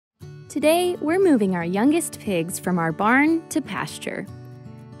Today, we're moving our youngest pigs from our barn to pasture.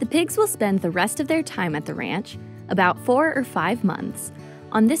 The pigs will spend the rest of their time at the ranch, about 4 or 5 months,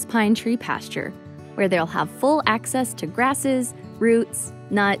 on this pine tree pasture, where they'll have full access to grasses, roots,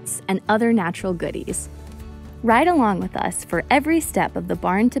 nuts, and other natural goodies. Ride along with us for every step of the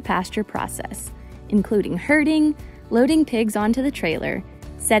barn to pasture process, including herding, loading pigs onto the trailer,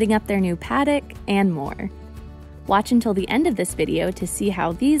 setting up their new paddock, and more. Watch until the end of this video to see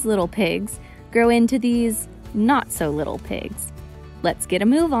how these little pigs grow into these not-so-little pigs. Let's get a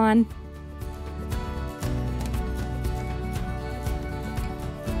move on.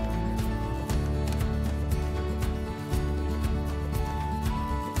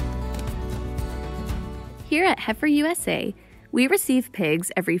 Here at Heifer USA, we receive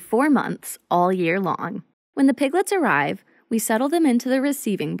pigs every 4 months all year long. When the piglets arrive, we settle them into the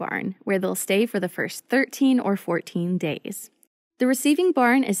receiving barn, where they'll stay for the first 13 or 14 days. The receiving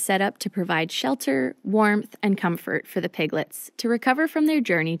barn is set up to provide shelter, warmth, and comfort for the piglets to recover from their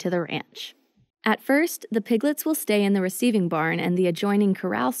journey to the ranch. At first, the piglets will stay in the receiving barn and the adjoining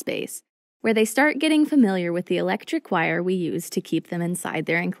corral space, where they start getting familiar with the electric wire we use to keep them inside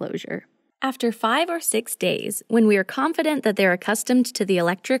their enclosure. After 5 or 6 days, when we are confident that they're accustomed to the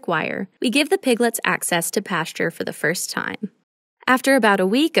electric wire, we give the piglets access to pasture for the first time. After about a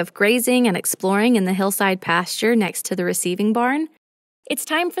week of grazing and exploring in the hillside pasture next to the receiving barn, it's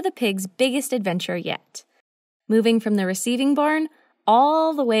time for the pigs' biggest adventure yet, moving from the receiving barn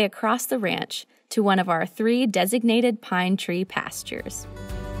all the way across the ranch to one of our 3 designated pine tree pastures.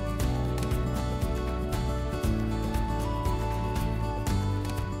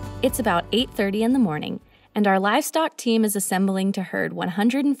 It's about 8:30 in the morning, and our livestock team is assembling to herd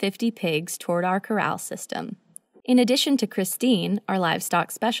 150 pigs toward our corral system. In addition to Christine, our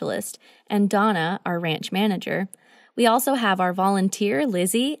livestock specialist, and Donna, our ranch manager, we also have our volunteer,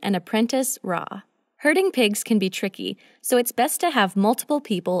 Lizzie, and apprentice, Ra. Herding pigs can be tricky, so it's best to have multiple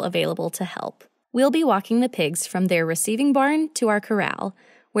people available to help. We'll be walking the pigs from their receiving barn to our corral,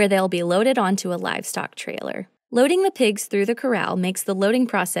 where they'll be loaded onto a livestock trailer. Loading the pigs through the corral makes the loading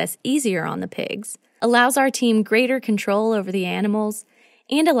process easier on the pigs, allows our team greater control over the animals,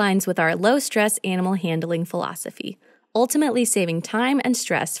 and aligns with our low-stress animal handling philosophy, ultimately saving time and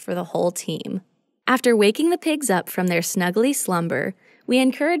stress for the whole team. After waking the pigs up from their snuggly slumber, we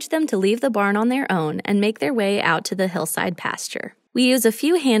encourage them to leave the barn on their own and make their way out to the hillside pasture. We use a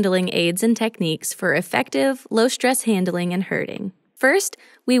few handling aids and techniques for effective, low-stress handling and herding. First,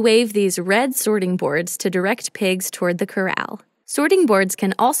 we wave these red sorting boards to direct pigs toward the corral. Sorting boards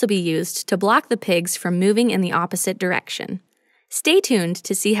can also be used to block the pigs from moving in the opposite direction. Stay tuned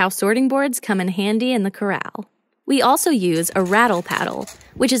to see how sorting boards come in handy in the corral. We also use a rattle paddle,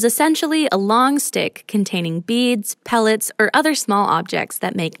 which is essentially a long stick containing beads, pellets, or other small objects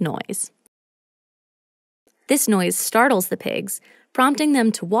that make noise. This noise startles the pigs, prompting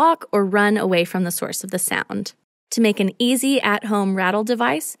them to walk or run away from the source of the sound. To make an easy at-home rattle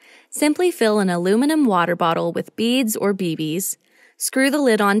device, simply fill an aluminum water bottle with beads or BBs, screw the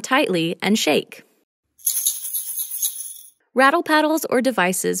lid on tightly, and shake. Rattle paddles or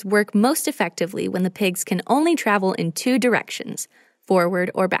devices work most effectively when the pigs can only travel in 2 directions, forward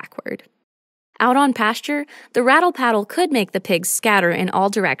or backward. Out on pasture, the rattle paddle could make the pigs scatter in all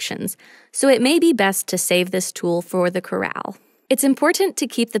directions, so it may be best to save this tool for the corral. It's important to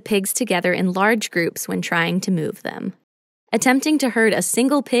keep the pigs together in large groups when trying to move them. Attempting to herd a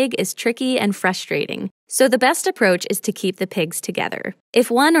single pig is tricky and frustrating, so the best approach is to keep the pigs together.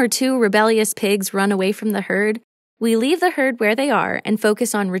 If 1 or 2 rebellious pigs run away from the herd, we leave the herd where they are and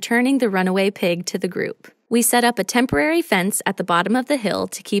focus on returning the runaway pig to the group. We set up a temporary fence at the bottom of the hill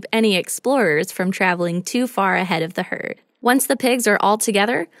to keep any explorers from traveling too far ahead of the herd. Once the pigs are all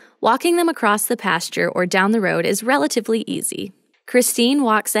together, walking them across the pasture or down the road is relatively easy. Christine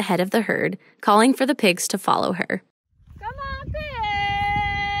walks ahead of the herd, calling for the pigs to follow her. Come on,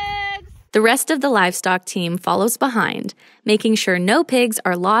 pigs! The rest of the livestock team follows behind, making sure no pigs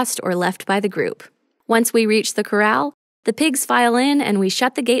are lost or left by the group. Once we reach the corral, the pigs file in and we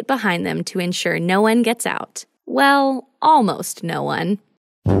shut the gate behind them to ensure no one gets out. Well, almost no one.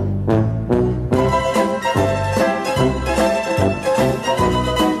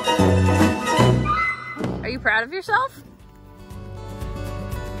 Are you proud of yourself?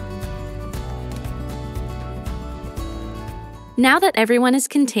 Now that everyone is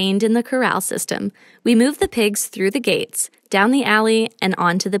contained in the corral system, we move the pigs through the gates, down the alley, and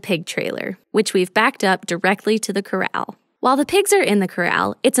onto the pig trailer, which we've backed up directly to the corral. While the pigs are in the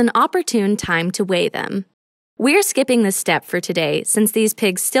corral, it's an opportune time to weigh them. We're skipping this step for today since these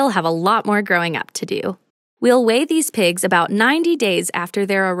pigs still have a lot more growing up to do. We'll weigh these pigs about 90 days after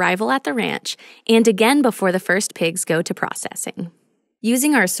their arrival at the ranch and again before the first pigs go to processing.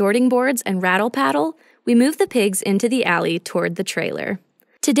 Using our sorting boards and rattle paddle, we move the pigs into the alley toward the trailer.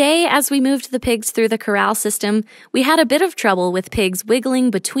 Today, as we moved the pigs through the corral system, we had a bit of trouble with pigs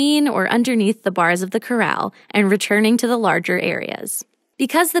wiggling between or underneath the bars of the corral and returning to the larger areas.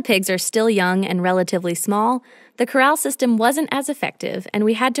 Because the pigs are still young and relatively small, the corral system wasn't as effective and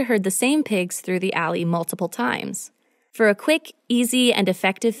we had to herd the same pigs through the alley multiple times. For a quick, easy, and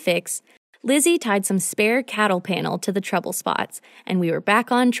effective fix, Lizzie tied some spare cattle panel to the trouble spots, and we were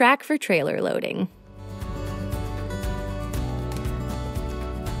back on track for trailer loading.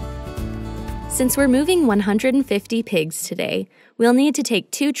 Since we're moving 150 pigs today, we'll need to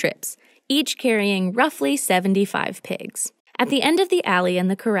take 2 trips, each carrying roughly 75 pigs. At the end of the alley in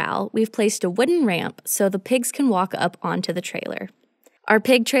the corral, we've placed a wooden ramp so the pigs can walk up onto the trailer. Our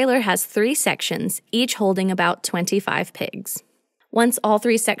pig trailer has 3 sections, each holding about 25 pigs. Once all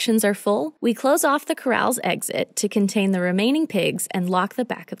 3 sections are full, we close off the corral's exit to contain the remaining pigs and lock the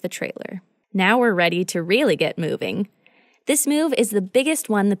back of the trailer. Now we're ready to really get moving. This move is the biggest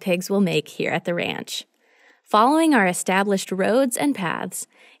one the pigs will make here at the ranch. Following our established roads and paths,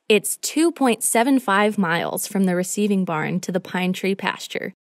 it's 2.75 miles from the receiving barn to the pine tree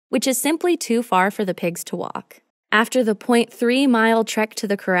pasture, which is simply too far for the pigs to walk. After the 0.3-mile trek to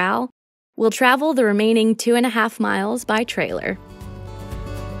the corral, we'll travel the remaining 2.5 miles by trailer.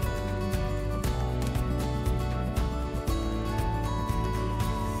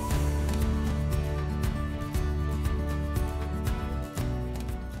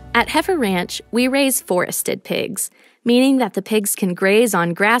 At Heifer Ranch, we raise forested pigs, meaning that the pigs can graze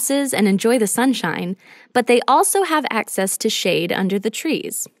on grasses and enjoy the sunshine, but they also have access to shade under the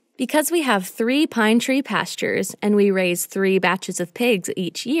trees. Because we have 3 pine tree pastures and we raise 3 batches of pigs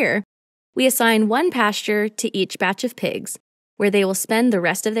each year, we assign 1 pasture to each batch of pigs, where they will spend the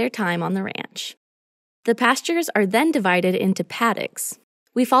rest of their time on the ranch. The pastures are then divided into paddocks.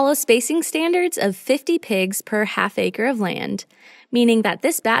 We follow spacing standards of 50 pigs per half acre of land, meaning that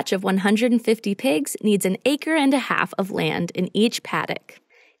this batch of 150 pigs needs 1.5 acres of land in each paddock.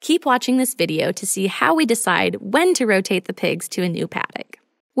 Keep watching this video to see how we decide when to rotate the pigs to a new paddock.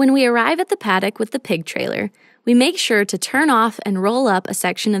 When we arrive at the paddock with the pig trailer, we make sure to turn off and roll up a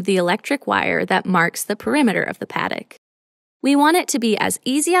section of the electric wire that marks the perimeter of the paddock. We want it to be as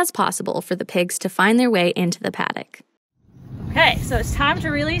easy as possible for the pigs to find their way into the paddock. Okay, so it's time to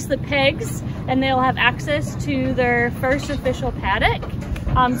release the pigs and they'll have access to their first official paddock.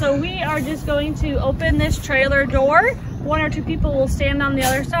 So we are just going to open this trailer door. 1 or 2 people will stand on the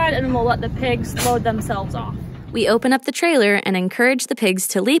other side and then we'll let the pigs load themselves off. We open up the trailer and encourage the pigs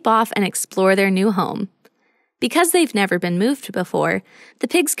to leap off and explore their new home. Because they've never been moved before, the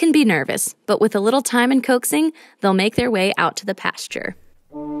pigs can be nervous, but with a little time and coaxing, they'll make their way out to the pasture.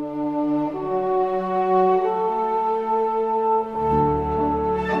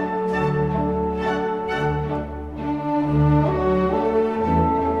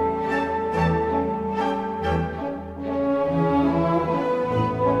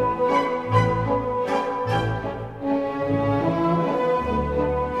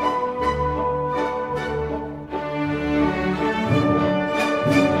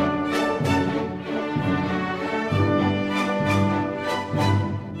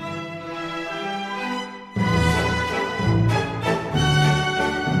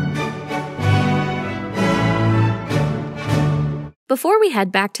 Before we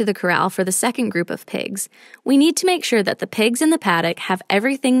head back to the corral for the second group of pigs, we need to make sure that the pigs in the paddock have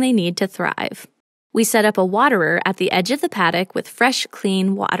everything they need to thrive. We set up a waterer at the edge of the paddock with fresh,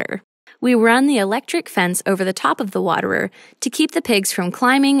 clean water. We run the electric fence over the top of the waterer to keep the pigs from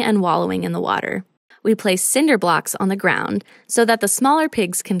climbing and wallowing in the water. We place cinder blocks on the ground so that the smaller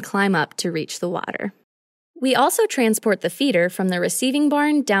pigs can climb up to reach the water. We also transport the feeder from the receiving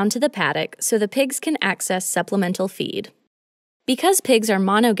barn down to the paddock so the pigs can access supplemental feed. Because pigs are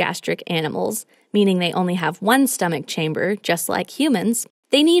monogastric animals, meaning they only have 1 stomach chamber, just like humans,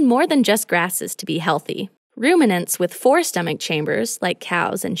 they need more than just grasses to be healthy. Ruminants with 4 stomach chambers, like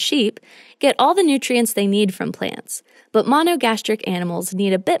cows and sheep, get all the nutrients they need from plants, but monogastric animals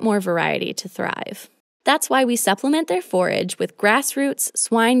need a bit more variety to thrive. That's why we supplement their forage with Grassroots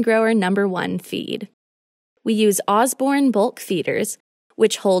Swine Grower No. 1 feed. We use Osborne bulk feeders,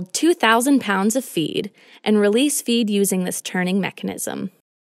 which hold 2,000 pounds of feed, and release feed using this turning mechanism.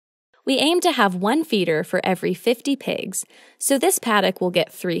 We aim to have 1 feeder for every 50 pigs, so this paddock will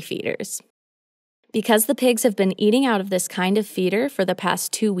get 3 feeders. Because the pigs have been eating out of this kind of feeder for the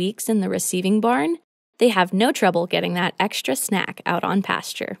past 2 weeks in the receiving barn, they have no trouble getting that extra snack out on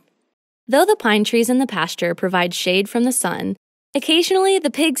pasture. Though the pine trees in the pasture provide shade from the sun, occasionally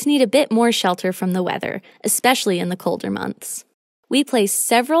the pigs need a bit more shelter from the weather, especially in the colder months. We place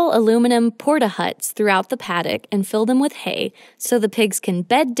several aluminum porta huts throughout the paddock and fill them with hay so the pigs can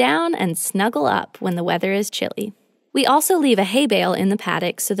bed down and snuggle up when the weather is chilly. We also leave a hay bale in the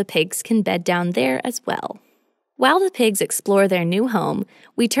paddock so the pigs can bed down there as well. While the pigs explore their new home,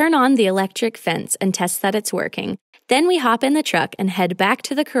 we turn on the electric fence and test that it's working. Then we hop in the truck and head back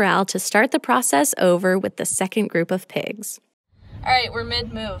to the corral to start the process over with the second group of pigs. All right, we're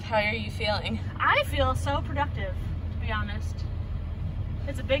mid-move. How are you feeling? I feel so productive, to be honest.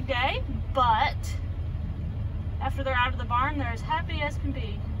 It's a big day, but after they're out of the barn, they're as happy as can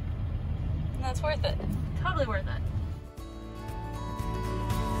be. And that's worth it. Totally worth it.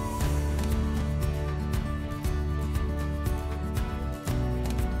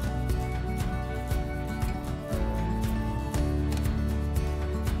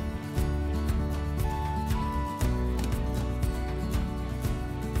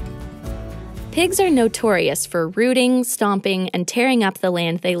 Pigs are notorious for rooting, stomping, and tearing up the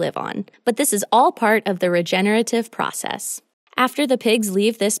land they live on, but this is all part of the regenerative process. After the pigs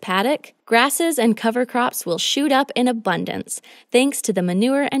leave this paddock, grasses and cover crops will shoot up in abundance thanks to the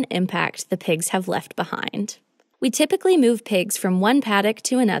manure and impact the pigs have left behind. We typically move pigs from one paddock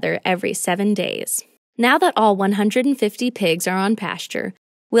to another every 7 days. Now that all 150 pigs are on pasture,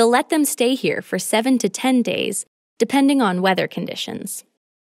 we'll let them stay here for 7 to 10 days, depending on weather conditions.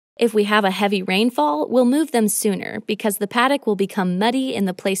 If we have a heavy rainfall, we'll move them sooner because the paddock will become muddy in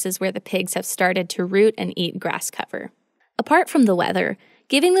the places where the pigs have started to root and eat grass cover. Apart from the weather,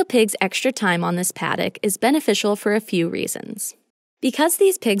 giving the pigs extra time on this paddock is beneficial for a few reasons. Because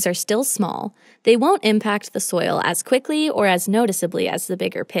these pigs are still small, they won't impact the soil as quickly or as noticeably as the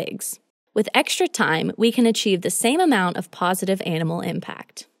bigger pigs. With extra time, we can achieve the same amount of positive animal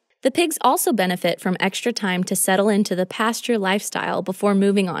impact. The pigs also benefit from extra time to settle into the pasture lifestyle before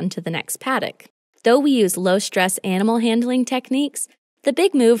moving on to the next paddock. Though we use low-stress animal handling techniques, the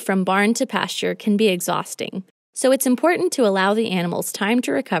big move from barn to pasture can be exhausting, so it's important to allow the animals time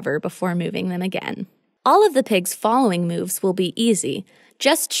to recover before moving them again. All of the pigs' following moves will be easy,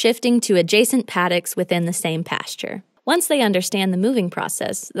 just shifting to adjacent paddocks within the same pasture. Once they understand the moving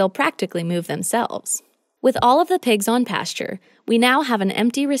process, they'll practically move themselves. With all of the pigs on pasture, we now have an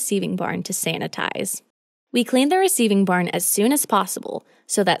empty receiving barn to sanitize. We clean the receiving barn as soon as possible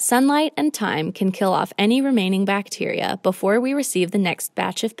so that sunlight and time can kill off any remaining bacteria before we receive the next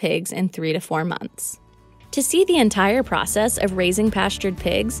batch of pigs in 3 to 4 months. To see the entire process of raising pastured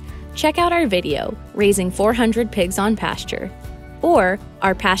pigs, check out our video, Raising 400 Pigs on Pasture, or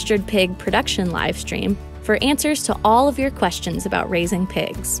our Pastured Pig production live stream for answers to all of your questions about raising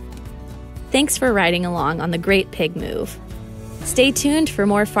pigs. Thanks for riding along on the Great Pig Move. Stay tuned for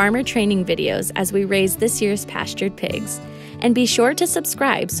more farmer training videos as we raise this year's pastured pigs, and be sure to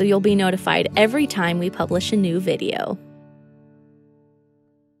subscribe so you'll be notified every time we publish a new video.